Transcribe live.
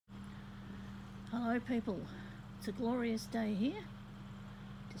Hello people, it's a glorious day here.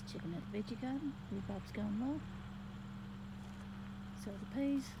 Just checking out the veggie garden. Rhubarb's going well. So the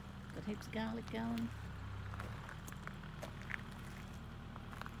peas, got heaps of garlic going.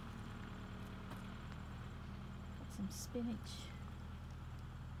 Got some spinach,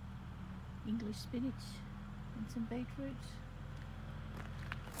 English spinach and some beetroot.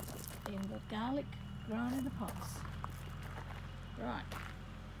 Then got garlic growing in the pots. Right.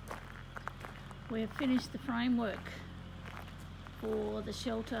 We've finished the framework for the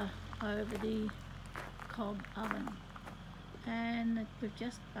shelter over the cob oven, and we've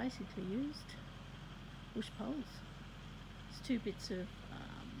just basically used bush poles. It's 2 bits of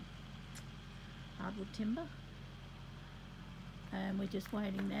hardwood timber, and we're just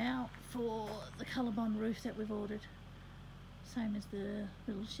waiting now for the ColourBond roof that we've ordered, same as the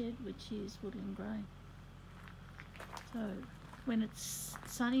little shed, which is woodland grey. So when it's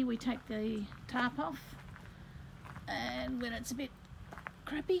sunny we take the tarp off, and when it's a bit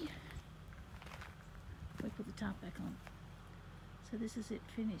crappy we put the tarp back on. So this is it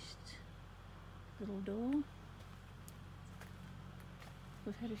finished. Little door.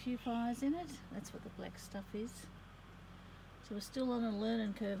 We've had a few fires in it, that's what the black stuff is. So we're still on a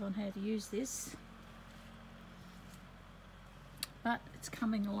learning curve on how to use this, but it's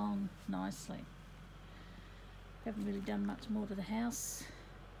coming along nicely. Haven't really done much more to the house.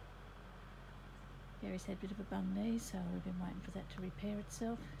 Gary's had a bit of a bum knee, so we've been waiting for that to repair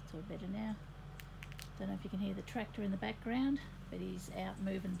itself. It's all better now. Don't know if you can hear the tractor in the background, but he's out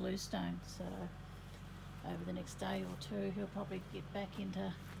moving bluestone, so over the next day or two he'll probably get back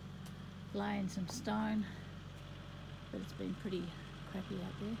into laying some stone, but it's been pretty crappy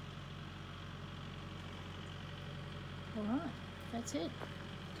out there. Alright, that's it.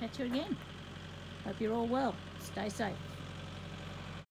 Catch you again. Hope you're all well. Stay safe.